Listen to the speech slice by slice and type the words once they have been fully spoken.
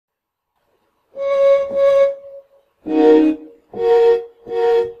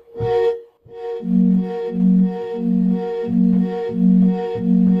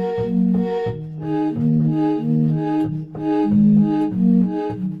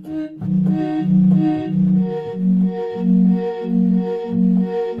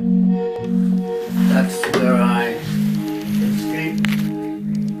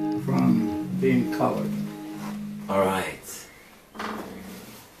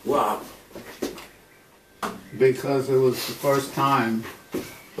Wow. Because it was the first time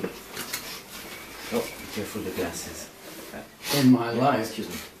Oh, careful the glasses. in my life Excuse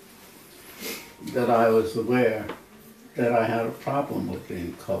me. that I was aware that I had a problem with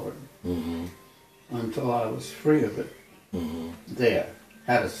being colored Mm-hmm. until I was free of it there.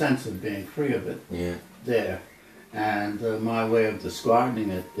 Had a sense of being free of it Yeah. there. And my way of describing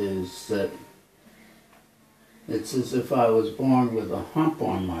it is that it's as if I was born with a hump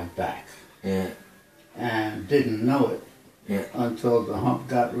on my back Yeah. and didn't know it Yeah. until the hump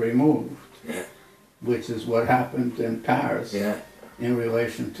got removed, Yeah. which is what happened in Paris Yeah. in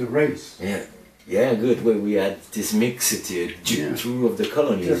relation to race. Yeah. Yeah, good. Where we had this mixitude through of the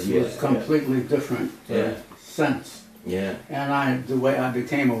colonies. This was completely different sense. Yeah. And the way I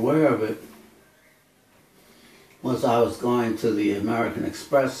became aware of it was I was going to the American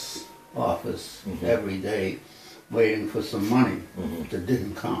Express office every day waiting for some money that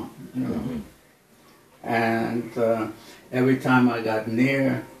didn't come, you know. And every time I got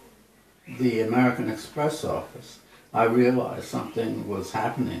near the American Express office, I realized something was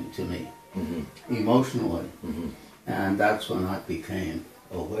happening to me emotionally. And that's when I became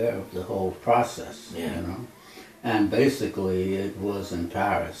aware of the whole process, you know. And basically it was in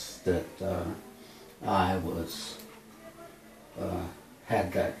Paris that I was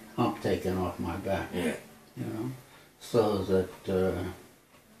had that hump taken off my back, you know, so that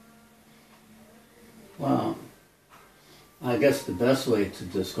well, I guess the best way to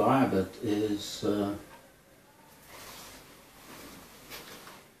describe it is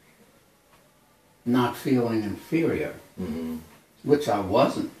not feeling inferior, which I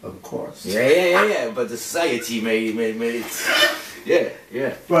wasn't, of course. Yeah. But the society made it.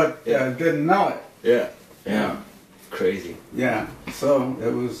 Yeah. But didn't know it. Yeah. Crazy. Yeah. So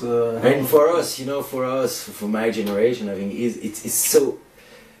it was. And for us, you know, for my generation, I think it's so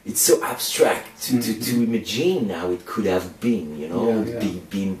abstract to imagine how it could have been, you know,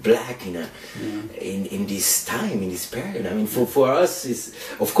 being black in this time, in this period. I mean, for us,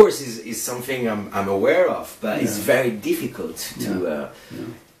 of course, is something I'm aware of, but it's very difficult to,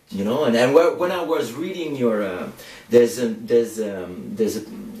 you know. And when I was reading your, there's a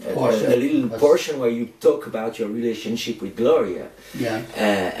little portion where you talk about your relationship with Gloria,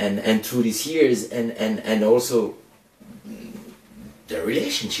 and through these years, and also the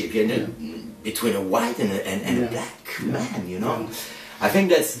relationship between a white and a black man, you know. I think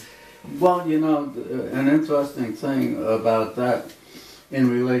that's... Well, you know, an interesting thing about that in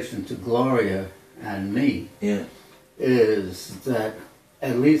relation to Gloria and me is that,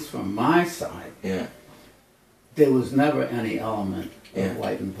 at least from my side, there was never any element of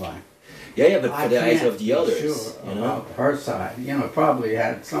white and black. Yeah, but for the eyes of the others, sure you know? About her side, you know, probably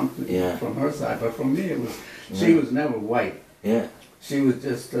had something from her side, but for me it was, she was never white. Yeah. She was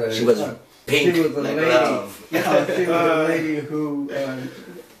just she was pink, she was a like lady, love. You know, she was a lady who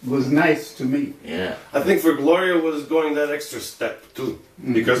was nice to me. Yeah. I think for Gloria was going that extra step too,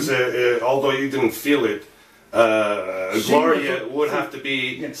 because although you didn't feel it, Gloria would have to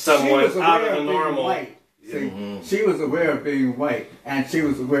be somewhat out of the normal. White. See, she was aware of being white, and she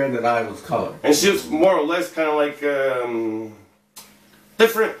was aware that I was colored. And she was more or less kind of like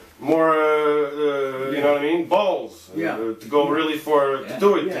different, more, you know what I mean, balls. To go really to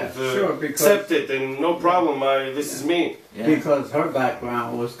do it, to accept it, and no problem, this is me. Because her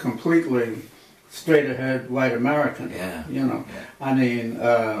background was completely straight-ahead white American. You know, I mean,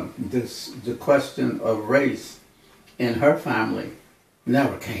 the question of race in her family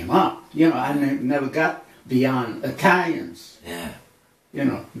never came up. You know, I never got beyond Italians. You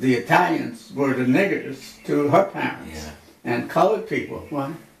know, the Italians were the niggers to her parents. And colored people,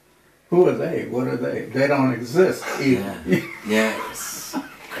 well, who are they? What are they? They don't exist either. It's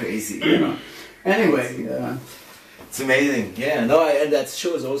crazy. You know. Anyway, it's amazing. Yeah, no, and that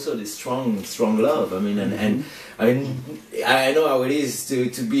shows also the strong love. I mean, and I mean, I know how it is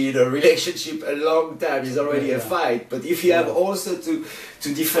to be in a relationship a long time is already a fight. But if you have also to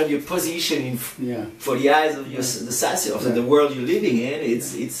defend your position for the eyes of the society of the world you're living in,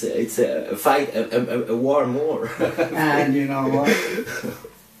 it's a fight, a war more. And you know what?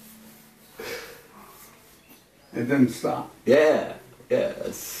 It didn't stop. Yeah.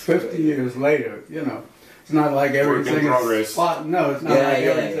 That's 50 years later, you know, it's not like everything is no, it's not like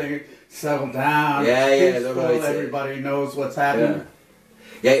everything settled down. Peaceful, everybody knows what's happening.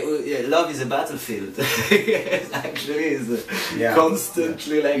 Love is a battlefield. It actually is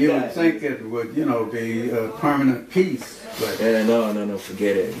constantly like you that. You would think it would, you know, be a permanent peace. But no,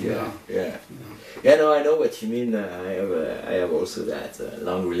 forget it. Yeah, no, I know what you mean. I have also that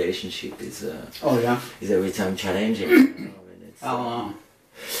long relationship is is every time challenging. You know, how long?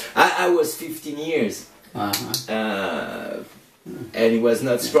 I was 15 years. And it was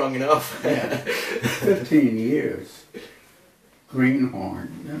not strong enough. Yeah. 15 years. Greenhorn,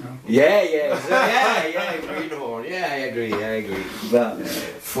 you know. Yeah, greenhorn. Yeah, I agree. But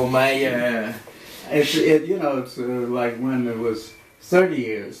for my, it's like when it was 30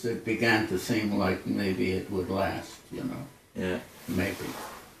 years, it began to seem like maybe it would last, you know. Yeah. Maybe.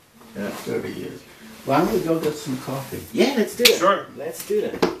 Yeah. 30 years. Why don't we go get some coffee? Yeah, let's do it. Sure. Let's do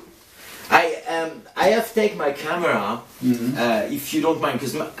that. I have taken my camera, if you don't mind,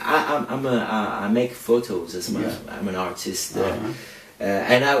 because I make photos as much. I'm an artist,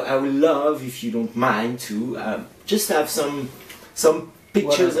 and I would love, if you don't mind, to just have some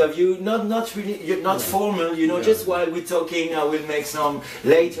pictures of you. Not really, you're not formal, you know. Just while we're talking, I will make some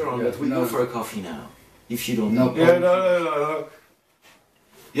later on. But we'll go for a coffee now, if you don't. No. No.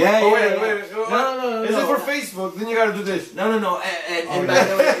 Yeah, oh, yeah, wait. No. Is it for Facebook? Then you gotta do this. No. And by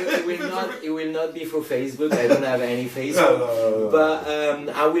the way, it will not be for Facebook. I don't have any Facebook. No. But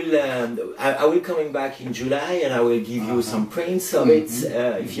I will coming back in July, and I will give you some prints of it,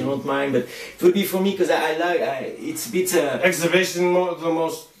 if you don't mind. But it will be for me because I like it's a bit. Exhibition, the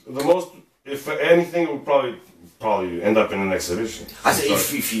most. If anything, will probably end up in an exhibition.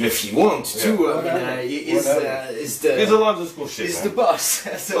 If you want to, I mean, he's a lot of school shit. He's the boss.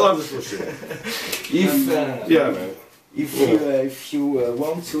 A lot of school shit. Man. If you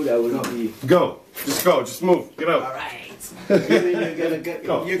want to, that would be. Go. Just move. Get out. All right.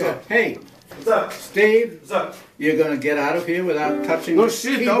 You're gonna hey, What's up, Steve? What's up? You're gonna get out of here without touching No the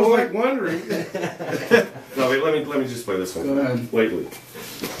shit. keyboard? I was like wondering. No, wait. Let me just play this one. Go ahead. Lately.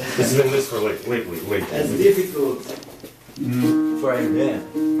 This has been this for lately. That's difficult for a man.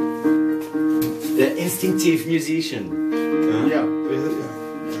 The instinctive musician. Yeah.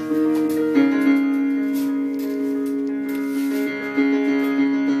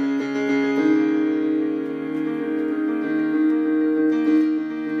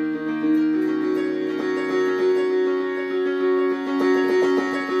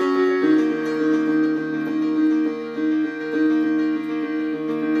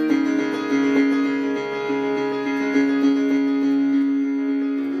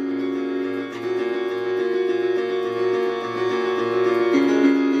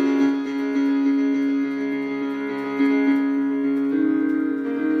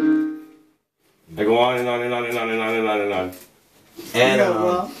 I go on and on and on and on and on and on and on.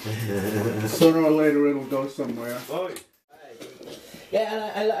 And Sooner or later it'll go somewhere. Oh.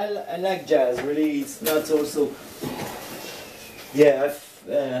 yeah, I like jazz. Really, it's not also. Yeah,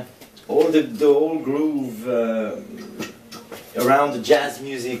 all the whole groove around the jazz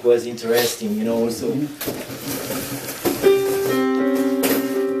music was interesting, you know. Also.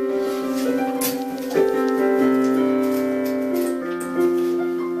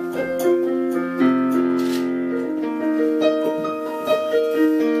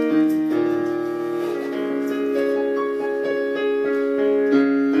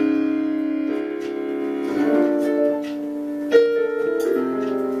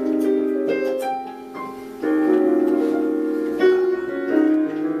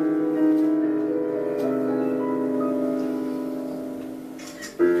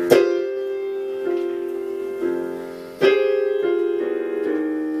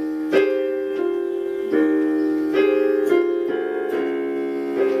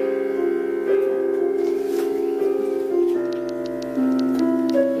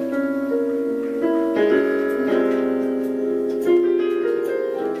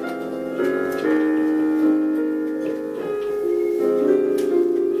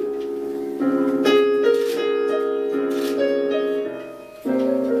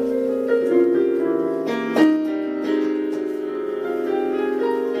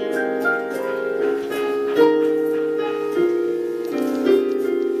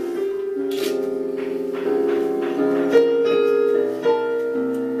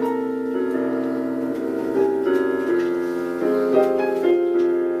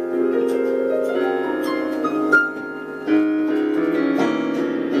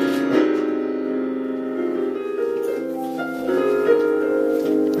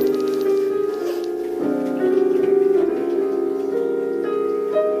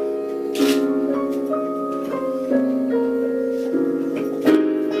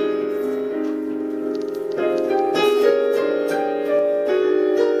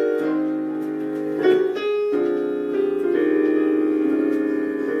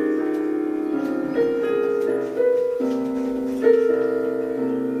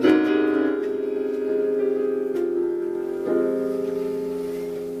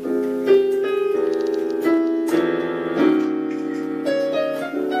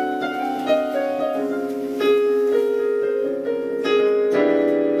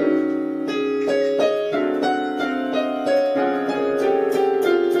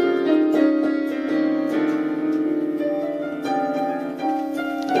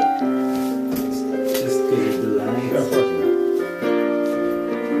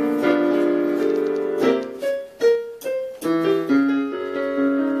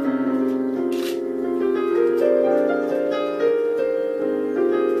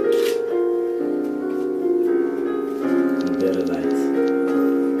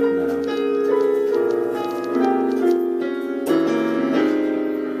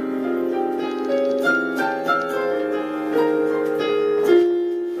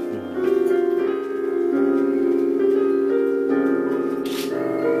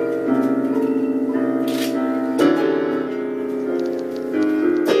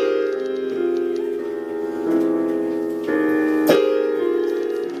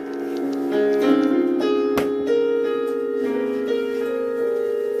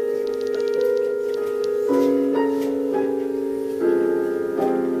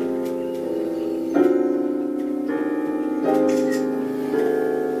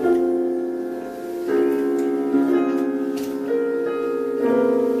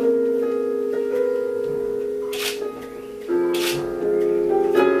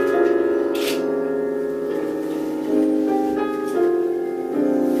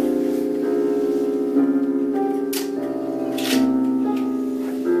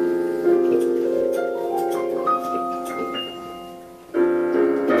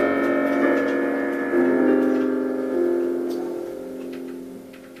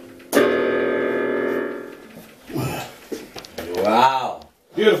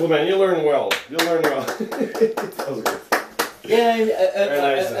 Beautiful, man. You learn well. You learn well. That was good. Yeah,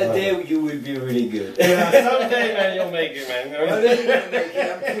 nice, a day you will be really good. Yeah, someday, man, you'll make it, man. One day you're gonna make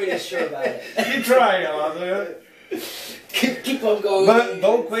it. I'm pretty sure about it. You try, Alonzo. Keep on going. But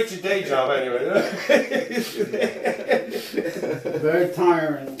don't quit your day job anyway. Very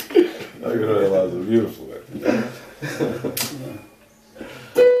tiring. Look at that, Alonzo. Beautiful, man.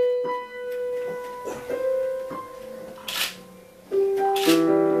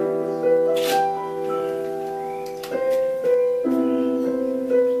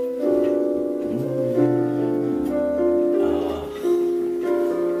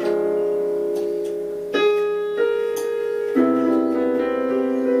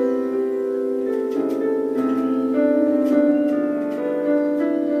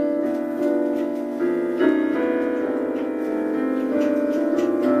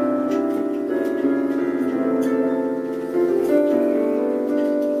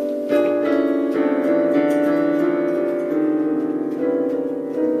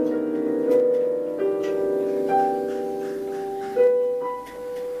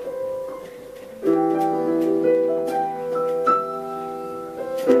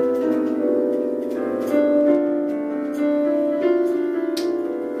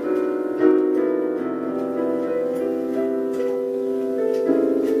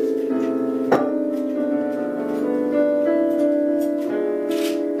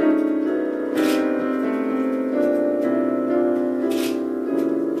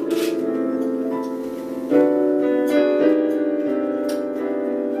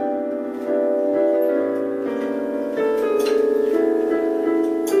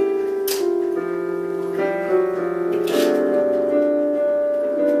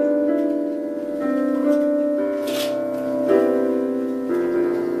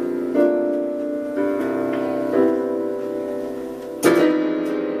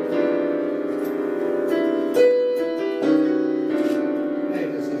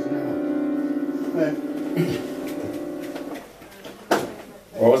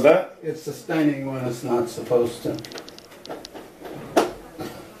 What was that? It's sustaining when it's not supposed to.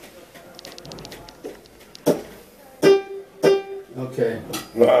 Okay.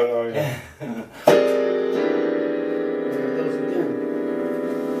 No, yeah. There it goes again.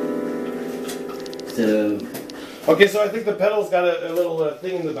 So, Okay, so I think the pedal's got a little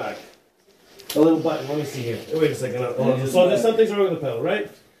thing in the back. A little button. Let me see here. Wait a second. So there's something's wrong with the pedal, right?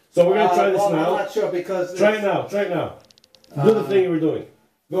 So we're gonna try this well, now. I'm not sure because Try it now. Try it now. Do the thing you were doing.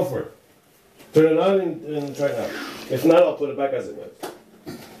 Go for it. Turn it on and try it now. If not, I'll put it back as it was.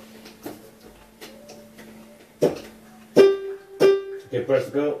 Okay, press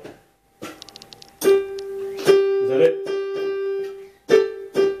go. Is that it?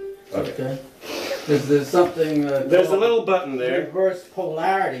 Okay. There's something. There's a little button there. Reverse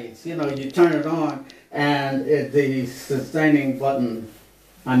polarities. You know, you turn it on, and the sustaining button,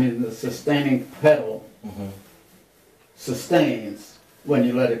 the sustaining pedal, sustains when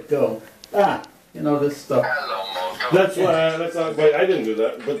you let it go. This stuff. That's why. Wait, I didn't do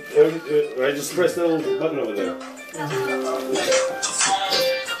that, but I just pressed the little button over there.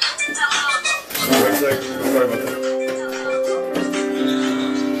 Sorry about that.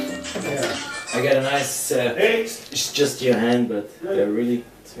 Yeah. I got a nice. It's just your hand, but it's really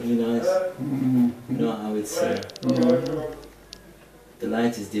nice. You know how it's. The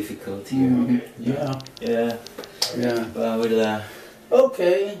light is difficult here. Yeah. Yeah. Yeah. But I will.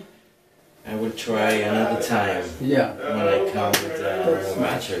 Okay. I will try another time. Yeah. When I come with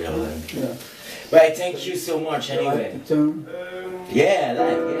more material. Yeah. But I thank you so much anyway. Like the tune? Yeah,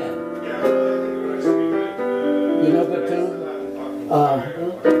 yeah. You know the tune?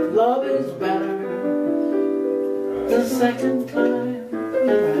 Love is better the second time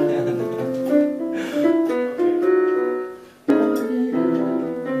around.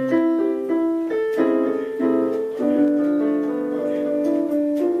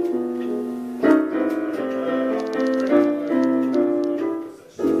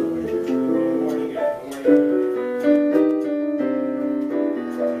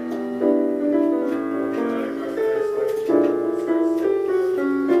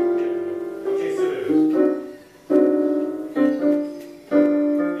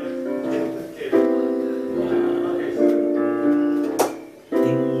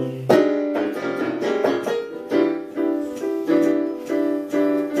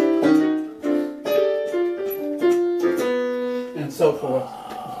 So forth.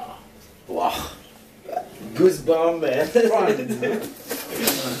 Wow. Goosebump, man.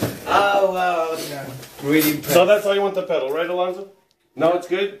 Oh, wow. Yeah. Really impressed. So that's how you want the pedal, right, Alonzo? No, it's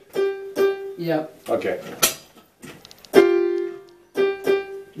good? Yep. Okay.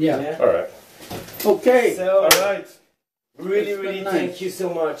 Yeah. All right. Okay. So, All right. really, It's been really nice. thank you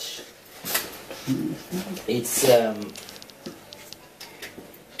so much. It's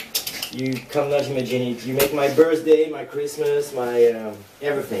you cannot imagine it. You make my birthday, my Christmas, my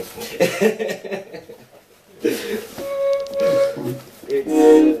everything.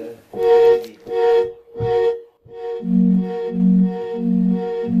 It's